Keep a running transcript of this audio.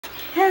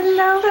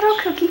Hello, little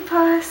cookie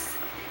puss.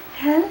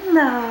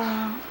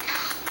 Hello.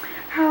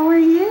 How are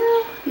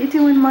you? You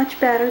doing much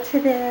better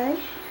today?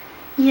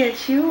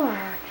 Yes, you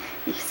are.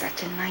 You're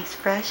such a nice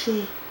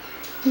freshie.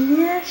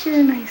 Yes, you're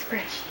a nice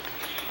freshie.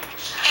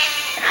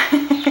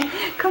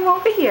 Come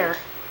over here.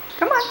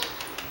 Come on.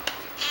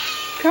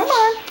 Come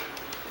on.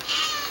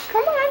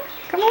 Come on.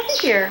 Come over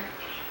here.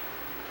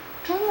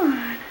 Come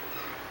on.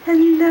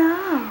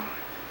 Hello.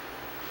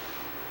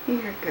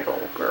 You're a good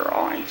old girl,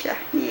 aren't you?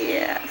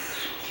 Yes.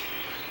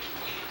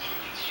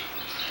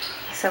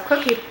 So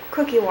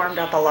Cookie warmed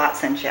up a lot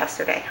since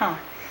yesterday, huh?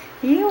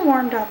 You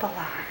warmed up a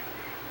lot.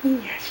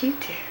 Yes, you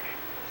did.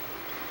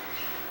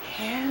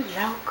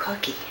 Hello,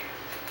 Cookie.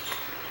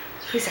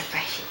 Who's a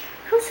freshie?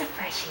 Who's a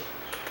freshie?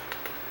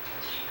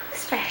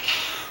 Who's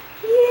fresh?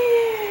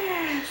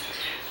 Yes.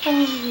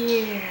 Oh,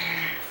 yes.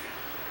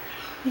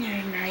 You're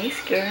a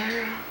nice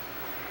girl.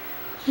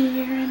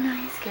 You're a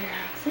nice girl.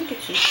 So you can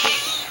see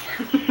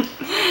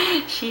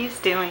she's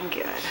doing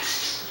good.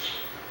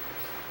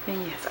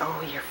 And yes,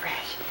 oh, you're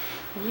fresh.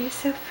 You're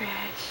so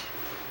fresh.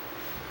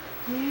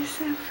 You're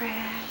so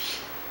fresh.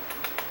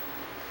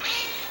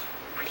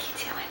 What are you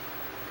doing?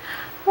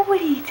 What are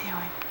you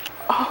doing?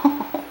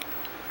 Oh.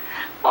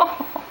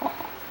 Oh.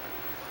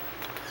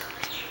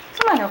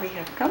 Come on over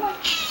here. Come on.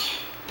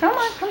 Come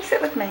on. Come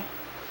sit with me.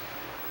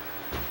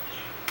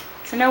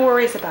 So no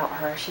worries about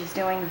her. She's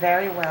doing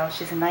very well.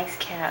 She's a nice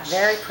cat.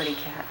 Very pretty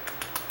cat.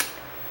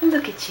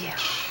 Look at you.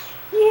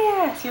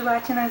 Yes, you're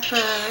watching those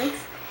birds.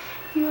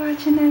 You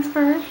watching those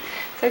birds?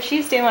 So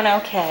she's doing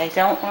okay.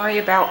 Don't worry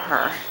about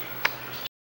her.